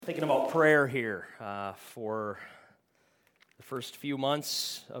Thinking about prayer here for the first few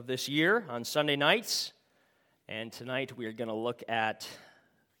months of this year on Sunday nights. And tonight we are going to look at,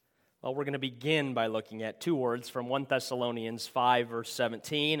 we're going to begin by looking at two words from 1 Thessalonians 5, verse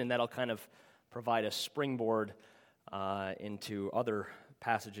 17, and that'll kind of provide a springboard into other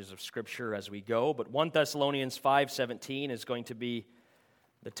passages of Scripture as we go. But 1 Thessalonians 5:17 is going to be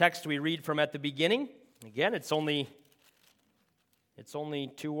the text we read from at the beginning. Again, it's only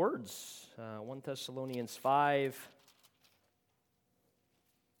two words. 1 Thessalonians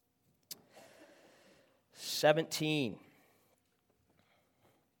 5:17.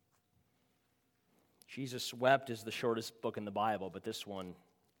 Jesus Wept is the shortest book in the Bible, but this one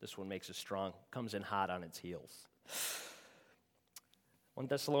makes us strong. Comes in hot on its heels. 1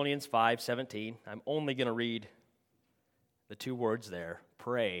 Thessalonians 5:17. I'm only going to read the two words there.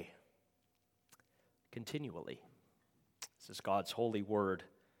 Pray continually. This is God's holy word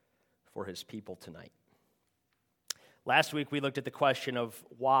for his people tonight. Last week we looked at the question of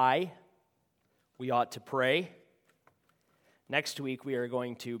why we ought to pray. Next week we are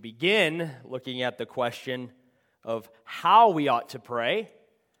going to begin looking at the question of how we ought to pray,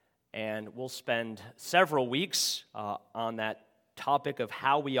 and we'll spend several weeks on that topic of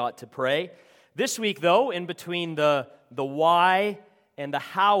how we ought to pray. This week, though, in between the why and the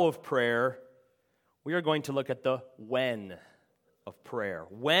how of prayer, we are going to look at the when of prayer.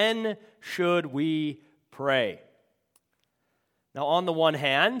 When should we pray? Now, on the one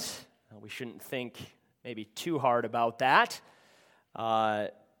hand, we shouldn't think maybe too hard about that.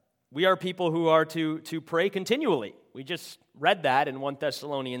 We are people who are to pray continually. We just read that in 1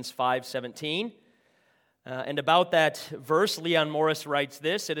 Thessalonians 5:17. And about that verse, Leon Morris writes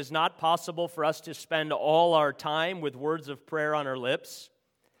this: "It is not possible for us to spend all our time with words of prayer on our lips,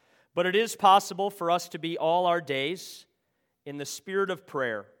 but it is possible for us to be all our days in the spirit of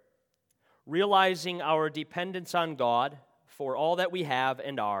prayer, realizing our dependence on God for all that we have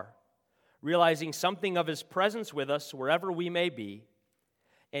and are, realizing something of His presence with us wherever we may be,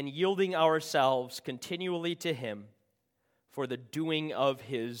 and yielding ourselves continually to Him for the doing of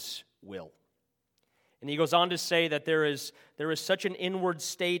His will." And he goes on to say that there is such an inward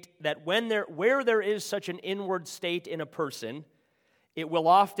state that where there is such an inward state in a person, it will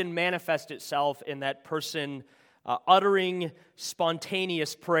often manifest itself in that person uttering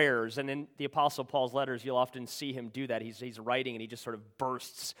spontaneous prayers. And in the Apostle Paul's letters, you'll often see him do that. He's writing and he just sort of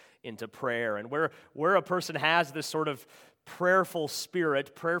bursts into prayer. And where a person has this sort of prayerful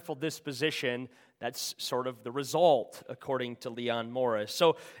spirit, prayerful disposition, that's sort of the result, according to Leon Morris.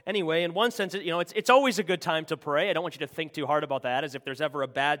 So anyway, in one sense, it's always a good time to pray. I don't want you to think too hard about that, as if there's ever a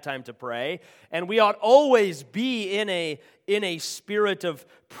bad time to pray. And we ought always be in a spirit of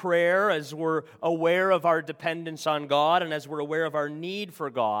prayer as we're aware of our dependence on God and as we're aware of our need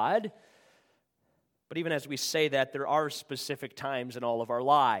for God. But even as we say that, there are specific times in all of our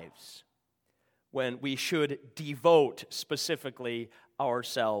lives when we should devote specifically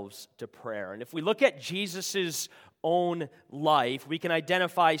ourselves to prayer. And if we look at Jesus' own life, we can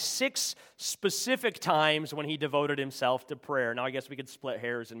identify 6 specific times when he devoted himself to prayer. Now, I guess we could split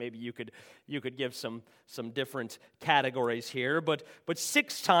hairs, and maybe you could give some different categories here, but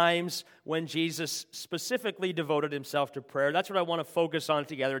 6 times when Jesus specifically devoted himself to prayer. That's what I want to focus on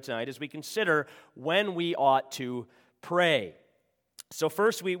together tonight as we consider when we ought to pray. So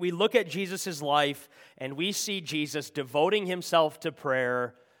first, we look at Jesus' life, and we see Jesus devoting himself to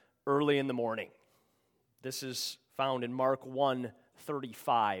prayer early in the morning. This is found in Mark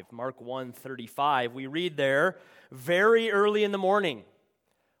 1:35. Mark 1:35, we read there, "Very early in the morning,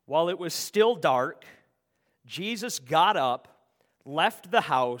 while it was still dark, Jesus got up, left the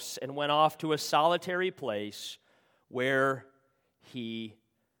house, and went off to a solitary place where he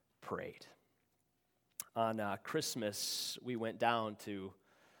prayed." On Christmas, we went down to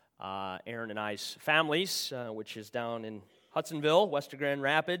Aaron and I's families, which is down in Hudsonville, west of Grand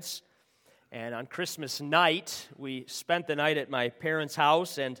Rapids. And on Christmas night, we spent the night at my parents'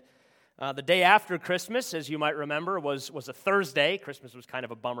 house. And the day after Christmas, as you might remember, was a Thursday. Christmas was kind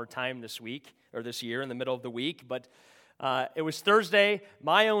of a bummer time this year, in the middle of the week. But it was Thursday.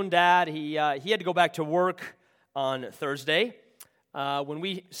 My own dad, he had to go back to work on Thursday. When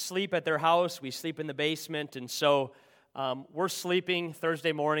we sleep at their house, we sleep in the basement, and so we're sleeping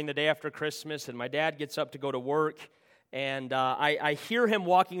Thursday morning, the day after Christmas, and my dad gets up to go to work, and I hear him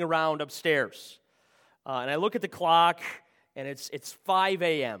walking around upstairs. And I look at the clock, and it's 5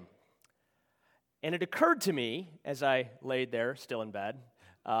 a.m. And it occurred to me, as I laid there, still in bed,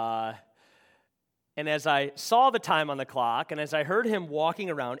 and as I saw the time on the clock, and as I heard him walking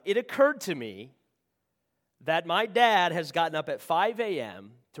around, it occurred to me that my dad has gotten up at 5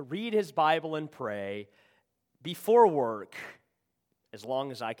 a.m. to read his Bible and pray before work as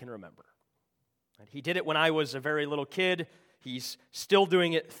long as I can remember. And he did it when I was a very little kid. He's still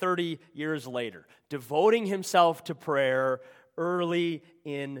doing it 30 years later, devoting himself to prayer early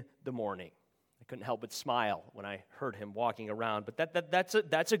in the morning. I couldn't help but smile when I heard him walking around, but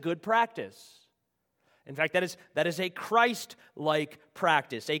that's a good practice. In fact, that is a Christ-like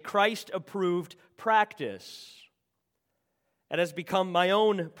practice, a Christ-approved practice. It has become my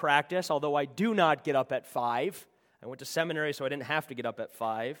own practice, although I do not get up at 5. I went to seminary, so I didn't have to get up at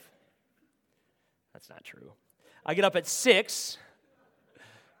 5. That's not true. I get up at 6,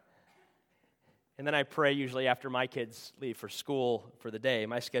 and then I pray usually after my kids leave for school for the day.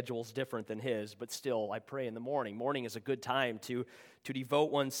 My schedule's different than his, but still, I pray in the morning. Morning is a good time to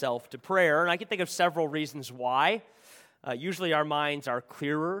devote oneself to prayer, and I can think of several reasons why. Usually our minds are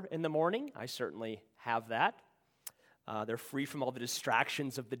clearer in the morning. I certainly have that. They're free from all the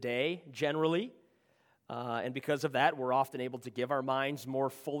distractions of the day, generally. And because of that, we're often able to give our minds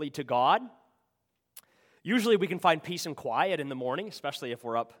more fully to God. Usually we can find peace and quiet in the morning, especially if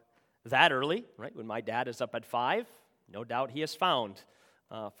we're up that early, right? When my dad is up at 5, no doubt he has found,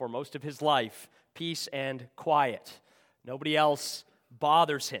 for most of his life, peace and quiet. Nobody else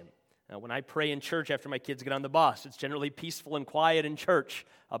bothers him. When I pray in church after my kids get on the bus, it's generally peaceful and quiet in church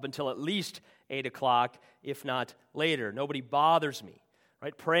up until at least 8 o'clock, if not later. Nobody bothers me.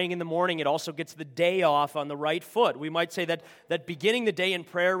 Right? Praying in the morning, it also gets the day off on the right foot. We might say that beginning the day in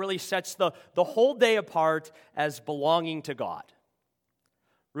prayer really sets the whole day apart as belonging to God.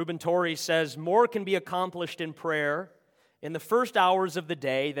 Reuben Torrey says, more can be accomplished in prayer in the first hours of the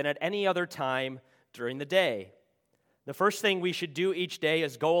day than at any other time during the day. The first thing we should do each day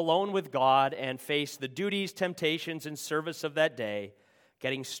is go alone with God and face the duties, temptations, and service of that day,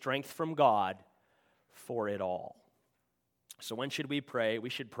 getting strength from God for it all. So when should we pray?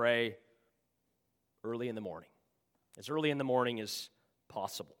 We should pray early in the morning, as early in the morning as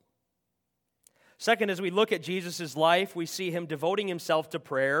possible. Second, as we look at Jesus' life, we see him devoting himself to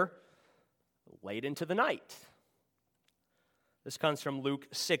prayer late into the night. This comes from Luke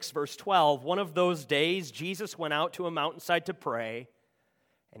 6, verse 12. One of those days, Jesus went out to a mountainside to pray,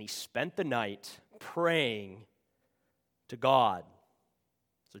 and he spent the night praying to God.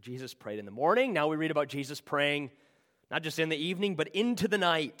 So Jesus prayed in the morning. Now we read about Jesus praying not just in the evening, but into the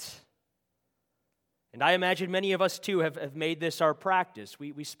night. And I imagine many of us, too, have made this our practice.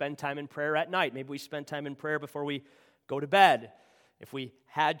 We spend time in prayer at night. Maybe we spend time in prayer before we go to bed. If we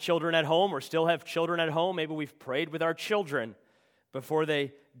had children at home or still have children at home, maybe we've prayed with our children before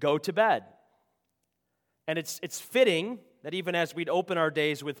they go to bed. And it's fitting that even as we'd open our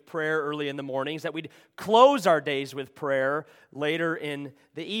days with prayer early in the mornings, that we'd close our days with prayer later in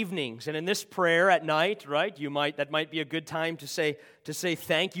the evenings. And in this prayer at night, right, that might be a good time to say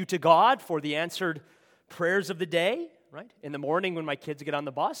thank you to God for the answered prayers of the day, right? In the morning when my kids get on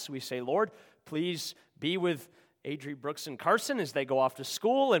the bus, we say, Lord, please be with Adri, Brooks, and Carson as they go off to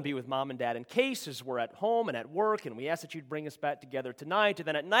school, and be with Mom and Dad and Case as we're at home and at work, and we ask that you'd bring us back together tonight. And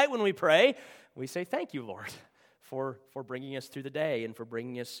then at night when we pray, we say, thank you, Lord, for bringing us through the day and for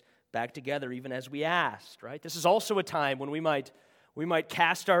bringing us back together even as we asked, right? This is also a time when we might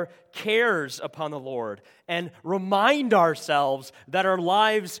cast our cares upon the Lord and remind ourselves that our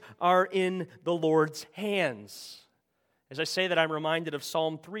lives are in the Lord's hands. As I say that, I'm reminded of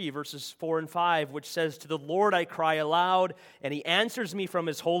Psalm 3, verses 4 and 5, which says, to the Lord I cry aloud, and he answers me from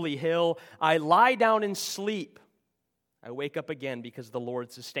his holy hill. I lie down and sleep. I wake up again because the Lord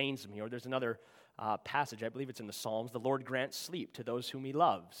sustains me. Or there's another passage, I believe it's in the Psalms, the Lord grants sleep to those whom he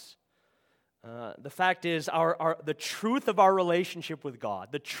loves. The fact is, the truth of our relationship with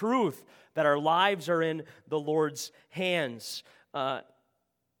God, the truth that our lives are in the Lord's hands,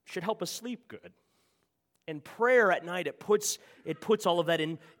 should help us sleep good. And prayer at night, it puts all of that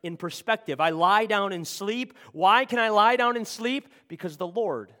in perspective. I lie down and sleep. Why can I lie down and sleep? Because the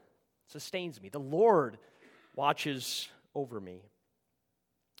Lord sustains me. The Lord watches over me.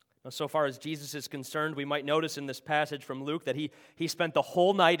 Now, so far as Jesus is concerned, we might notice in this passage from Luke that he spent the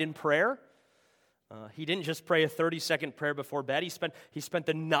whole night in prayer. He didn't just pray a 30-second prayer before bed. He spent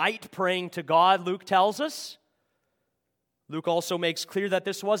the night praying to God, Luke tells us. Luke also makes clear that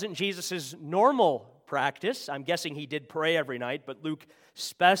this wasn't Jesus' normal practice. I'm guessing he did pray every night, but Luke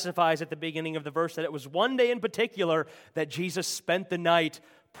specifies at the beginning of the verse that it was one day in particular that Jesus spent the night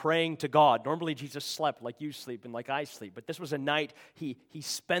praying to God. Normally Jesus slept like you sleep and like I sleep, but this was a night he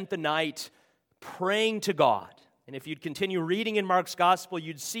spent the night praying to God. And if you'd continue reading in Mark's gospel,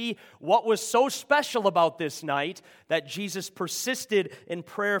 you'd see what was so special about this night that Jesus persisted in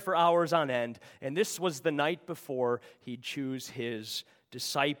prayer for hours on end. And this was the night before he'd choose his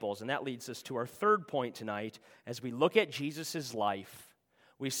disciples. And that leads us to our third point tonight. As we look at Jesus' life,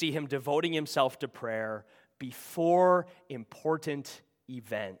 we see him devoting himself to prayer before important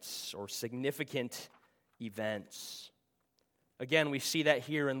events or significant events. Again, we see that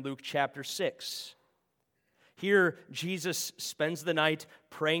here in Luke chapter 6. Here, Jesus spends the night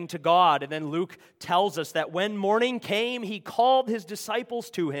praying to God, and then Luke tells us that when morning came, he called his disciples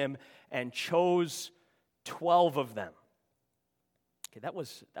to him and chose 12 of them. Okay, that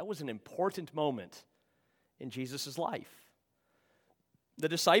was an important moment in Jesus' life. The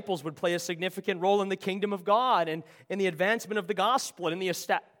disciples would play a significant role in the kingdom of God and in the advancement of the gospel and in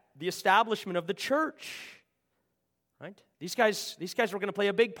the establishment of the church. Right? These guys were going to play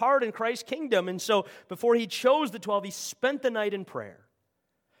a big part in Christ's kingdom. And so before he chose the 12, he spent the night in prayer.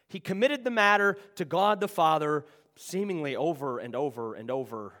 He committed the matter to God the Father seemingly over and over and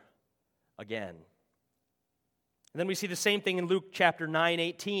over again. And then we see the same thing in Luke chapter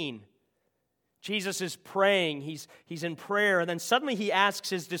 9:18. Jesus is praying. He's in prayer. And then suddenly he asks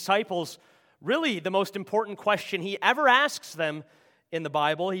his disciples really the most important question he ever asks them in the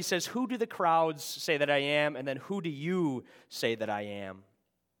Bible. He says, "Who do the crowds say that I am?" And then, "Who do you say that I am?"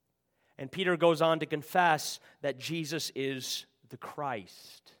 And Peter goes on to confess that Jesus is the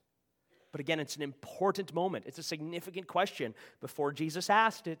Christ. But again, it's an important moment. It's a significant question. Before Jesus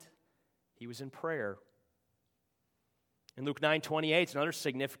asked it, he was in prayer. In Luke 9:28, it's another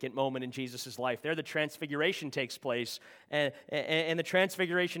significant moment in Jesus' life. There, the transfiguration takes place. And the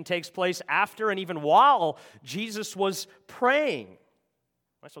transfiguration takes place after and even while Jesus was praying.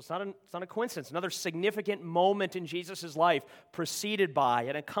 So it's not a coincidence. Another significant moment in Jesus' life preceded by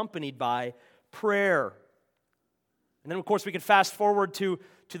and accompanied by prayer. And then, of course, we can fast forward to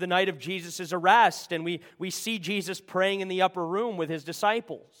the night of Jesus' arrest, and we see Jesus praying in the upper room with his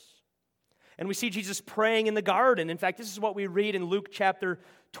disciples. And we see Jesus praying in the garden. In fact, this is what we read in Luke chapter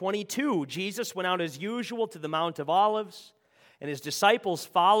 22. Jesus went out as usual to the Mount of Olives, and his disciples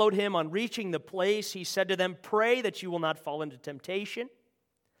followed him. On reaching the place, he said to them, "Pray that you will not fall into temptation."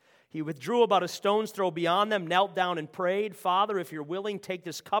 He withdrew about a stone's throw beyond them, knelt down and prayed, "Father, if you're willing, take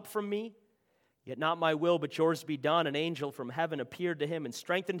this cup from me. Yet not my will, but yours be done." An angel from heaven appeared to him and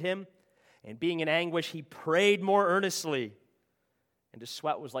strengthened him. And being in anguish, he prayed more earnestly. And his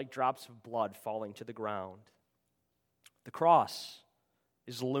sweat was like drops of blood falling to the ground. The cross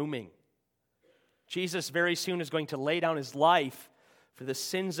is looming. Jesus very soon is going to lay down his life for the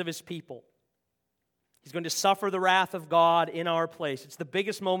sins of his people. He's going to suffer the wrath of God in our place. It's the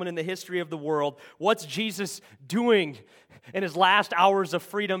biggest moment in the history of the world. What's Jesus doing in his last hours of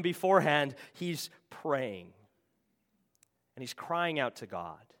freedom beforehand? He's praying. And he's crying out to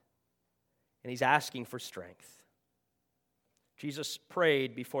God. And he's asking for strength. Jesus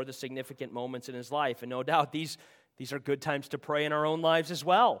prayed before the significant moments in his life. And no doubt these are good times to pray in our own lives as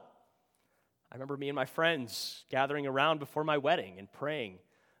well. I remember me and my friends gathering around before my wedding and praying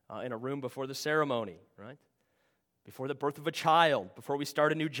in a room before the ceremony, right? Before the birth of a child, before we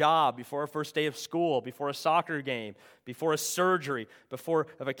start a new job, before our first day of school, before a soccer game, before a surgery, before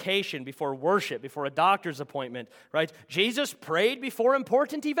a vacation, before worship, before a doctor's appointment, right? Jesus prayed before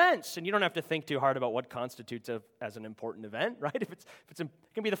important events, and you don't have to think too hard about what constitutes as an important event, right? It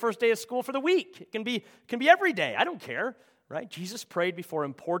can be the first day of school for the week. It can be every day. I don't care, right? Jesus prayed before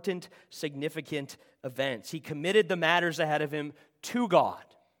important, significant events. He committed the matters ahead of him to God.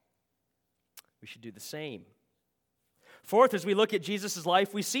 We should do the same. Fourth, as we look at Jesus'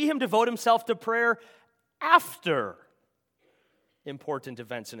 life, we see him devote himself to prayer after important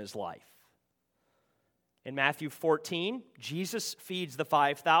events in his life. In Matthew 14, Jesus feeds the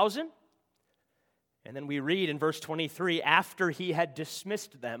 5,000. And then we read in verse 23, after he had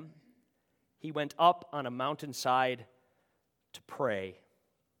dismissed them, he went up on a mountainside to pray.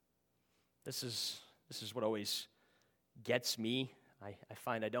 This is what always gets me. I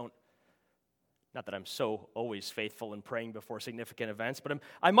find I don't, not that I'm so always faithful in praying before significant events, but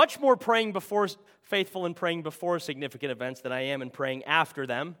I'm much more faithful in praying before significant events than I am in praying after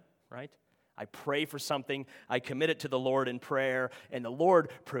them, right? I pray for something, I commit it to the Lord in prayer, and the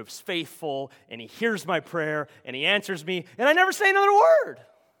Lord proves faithful, and he hears my prayer, and he answers me, and I never say another word.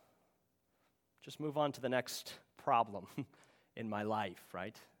 Just move on to the next problem in my life,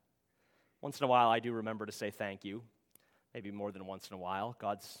 right? Once in a while, I do remember to say thank you. Maybe more than once in a while.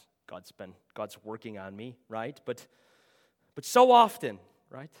 God's working on me, right? But so often,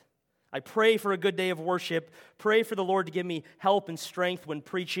 right? I pray for a good day of worship, pray for the Lord to give me help and strength when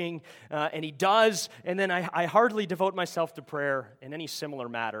preaching, and He does, and then I hardly devote myself to prayer in any similar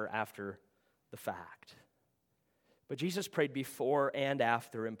matter after the fact. But Jesus prayed before and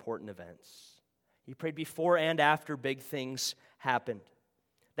after important events. He prayed before and after big things happened.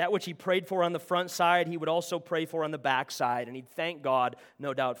 That which He prayed for on the front side, He would also pray for on the back side, and He'd thank God,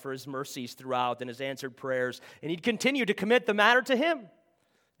 no doubt, for His mercies throughout and His answered prayers, and He'd continue to commit the matter to Him.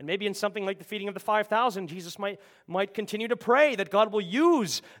 And maybe in something like the feeding of the 5,000, Jesus might continue to pray that God will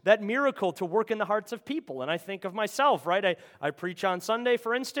use that miracle to work in the hearts of people. And I think of myself, right? I preach on Sunday,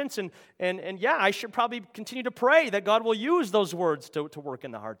 for instance, and yeah, I should probably continue to pray that God will use those words to work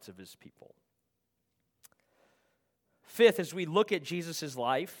in the hearts of His people. Fifth, as we look at Jesus'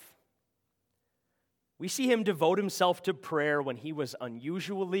 life, we see Him devote Himself to prayer when He was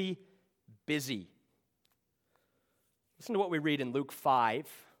unusually busy. Listen to what we read in Luke 5,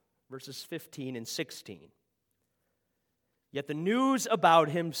 verses 15 and 16. Yet the news about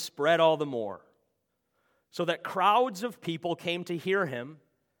Him spread all the more, so that crowds of people came to hear Him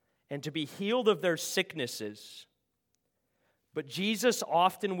and to be healed of their sicknesses. But Jesus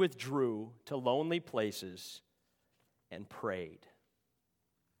often withdrew to lonely places and prayed.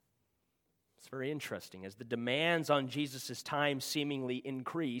 It's very interesting. As the demands on Jesus' time seemingly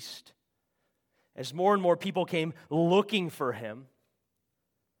increased, as more and more people came looking for Him,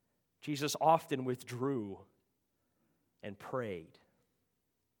 Jesus often withdrew and prayed.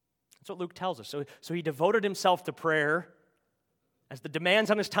 That's what Luke tells us. So He devoted Himself to prayer as the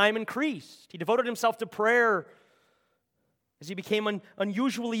demands on His time increased. He devoted Himself to prayer as He became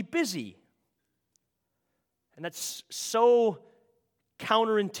unusually busy. And that's so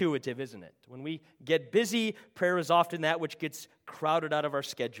counterintuitive, isn't it? When we get busy, prayer is often that which gets crowded out of our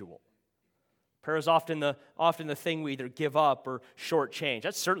schedule. Prayer is often the thing we either give up or shortchange.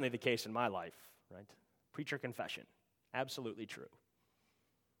 That's certainly the case in my life, right? Preacher confession. Absolutely true.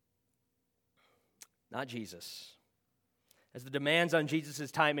 Not Jesus. As the demands on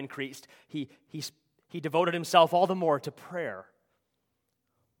Jesus' time increased, he devoted Himself all the more to prayer.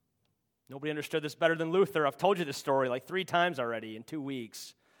 Nobody understood this better than Luther. I've told you this story like 3 times already in 2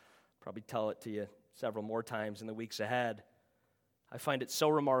 weeks. Probably tell it to you several more times in the weeks ahead. I find it so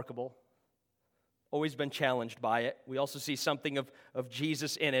remarkable. Always been challenged by it. We also see something of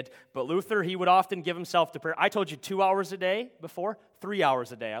Jesus in it. But Luther, he would often give himself to prayer. I told you 2 hours a day before, 3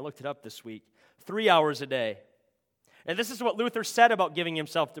 hours a day. I looked it up this week. 3 hours a day. And this is what Luther said about giving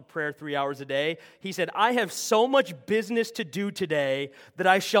himself to prayer 3 hours a day. He said, I have so much business to do today that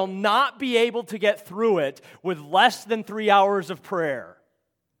I shall not be able to get through it with less than 3 hours of prayer.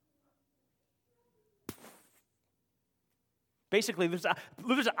 Basically, Luther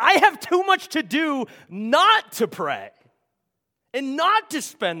said, I have too much to do not to pray and not to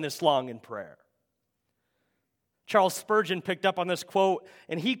spend this long in prayer. Charles Spurgeon picked up on this quote,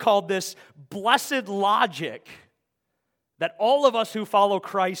 and he called this blessed logic that all of us who follow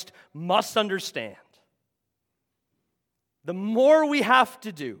Christ must understand. The more we have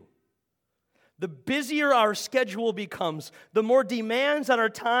to do, the busier our schedule becomes, the more demands on our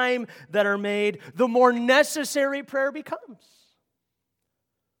time that are made, the more necessary prayer becomes.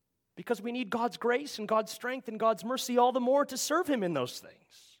 Because we need God's grace and God's strength and God's mercy all the more to serve Him in those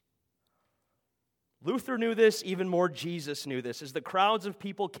things. Luther knew this, even more Jesus knew this. As the crowds of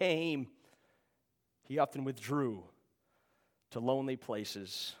people came, He often withdrew to lonely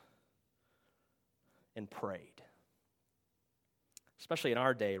places and prayed. Especially in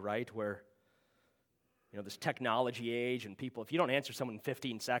our day, right, where this technology age and people, if you don't answer someone in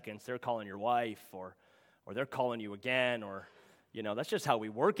 15 seconds, they're calling your wife or they're calling you again or, that's just how we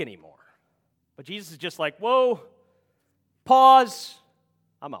work anymore. But Jesus is just like, whoa, pause,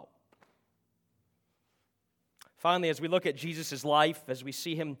 I'm out. Finally, as we look at Jesus' life, as we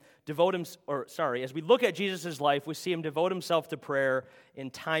see Him as we look at Jesus' life, we see Him devote Himself to prayer in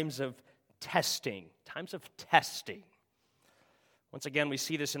times of testing. Times of testing. Once again, we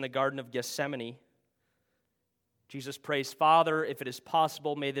see this in the Garden of Gethsemane. Jesus prays, Father, if it is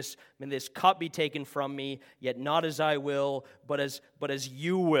possible, may this cup be taken from me, yet not as I will, but as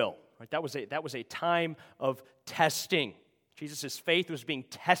you will. Right? That was a time of testing. Jesus' faith was being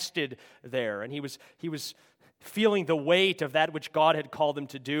tested there, and he was feeling the weight of that which God had called him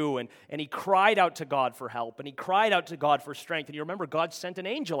to do, and he cried out to God for help, and he cried out to God for strength. And you remember, God sent an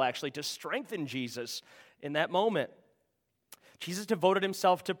angel actually to strengthen Jesus in that moment. Jesus devoted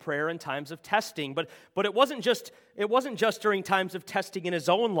Himself to prayer in times of testing, but it wasn't just during times of testing in His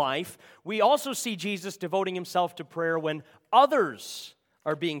own life. We also see Jesus devoting Himself to prayer when others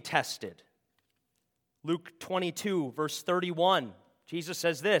are being tested. Luke 22, verse 31, Jesus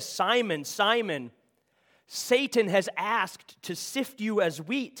says this, Simon, Simon, Satan has asked to sift you as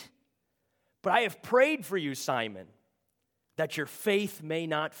wheat, but I have prayed for you, Simon, that your faith may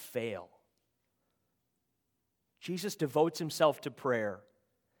not fail. Jesus devotes himself to prayer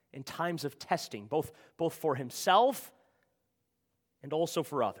in times of testing, both for himself and also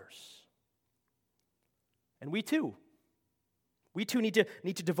for others. And we too need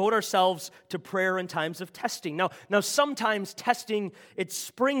to devote ourselves to prayer in times of testing. Now sometimes testing, it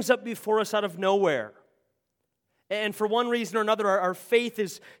springs up before us out of nowhere. And for one reason or another, our faith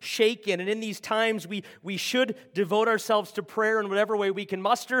is shaken. And in these times, we should devote ourselves to prayer in whatever way we can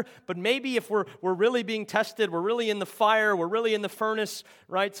muster. But maybe if we're really being tested, we're really in the fire, we're really in the furnace,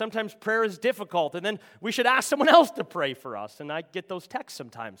 right? Sometimes prayer is difficult. And then we should ask someone else to pray for us. And I get those texts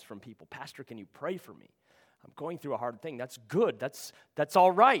sometimes from people. Pastor, can you pray for me? I'm going through a hard thing. That's good. That's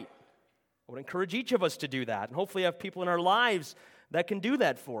all right. I would encourage each of us to do that. And hopefully have people in our lives that can do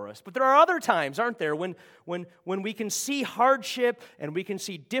that for us. But there are other times, aren't there, when we can see hardship and we can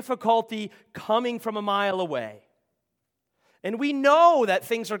see difficulty coming from a mile away. And we know that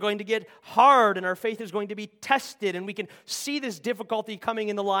things are going to get hard and our faith is going to be tested, and we can see this difficulty coming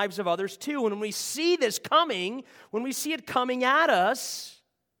in the lives of others too. And when we see this coming, when we see it coming at us,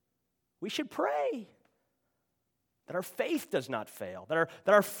 we should pray that our faith does not fail, that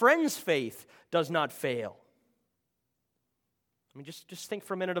our friends' faith does not fail. I mean, just think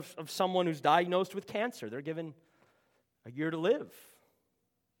for a minute of someone who's diagnosed with cancer. They're given a year to live.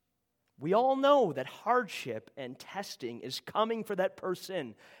 We all know that hardship and testing is coming for that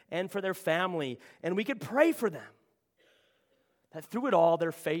person and for their family, and we could pray for them, that through it all,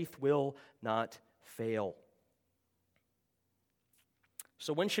 their faith will not fail.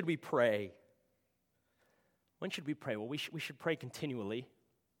 So when should we pray? When should we pray? Well, we should pray continually.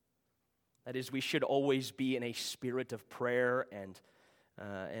 That is, we should always be in a spirit of prayer, and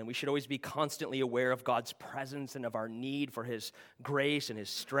we should always be constantly aware of God's presence and of our need for His grace and His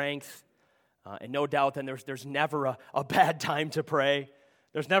strength. And no doubt, then there's never a bad time to pray.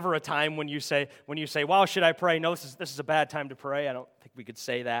 There's never a time when you say, "Wow, should I pray?" No, this is a bad time to pray. I don't think we could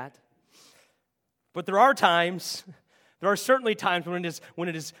say that. But there are times. There are certainly times when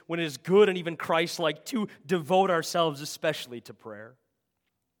it is good and even Christ-like to devote ourselves especially to prayer.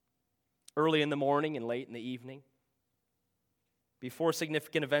 Early in the morning and late in the evening, before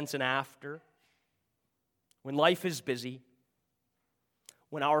significant events and after, when life is busy,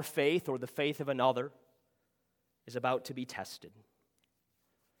 when our faith or the faith of another is about to be tested.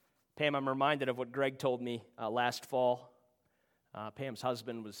 Pam, I'm reminded of what Greg told me last fall. Pam's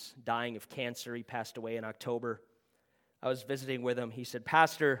husband was dying of cancer. He passed away in October. I was visiting with him. He said,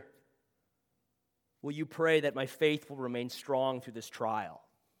 "Pastor, will you pray that my faith will remain strong through this trial?"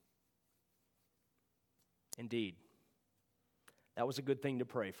 Indeed, that was a good thing to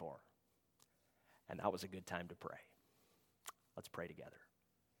pray for, and that was a good time to pray. Let's pray together.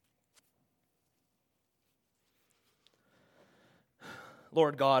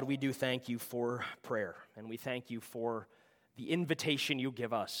 Lord God, we do thank you for prayer, and we thank you for the invitation you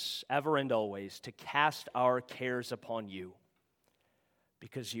give us ever and always to cast our cares upon you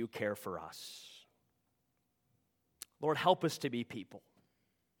because you care for us. Lord, help us to be people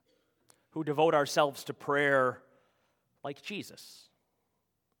who devote ourselves to prayer like Jesus.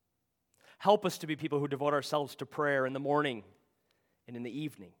 Help us to be people who devote ourselves to prayer in the morning and in the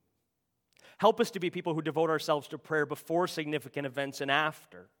evening. Help us to be people who devote ourselves to prayer before significant events and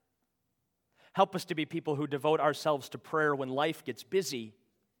after. Help us to be people who devote ourselves to prayer when life gets busy.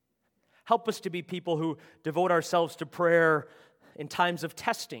 Help us to be people who devote ourselves to prayer in times of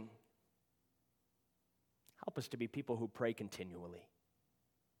testing. Help us to be people who pray continually.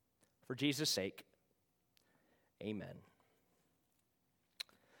 For Jesus' sake, amen.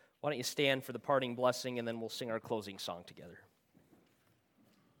 Why don't you stand for the parting blessing, and then we'll sing our closing song together.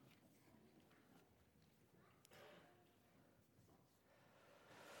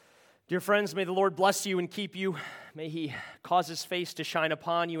 Dear friends, may the Lord bless you and keep you. May He cause His face to shine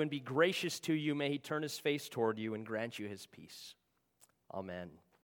upon you and be gracious to you. May He turn His face toward you and grant you His peace. Amen.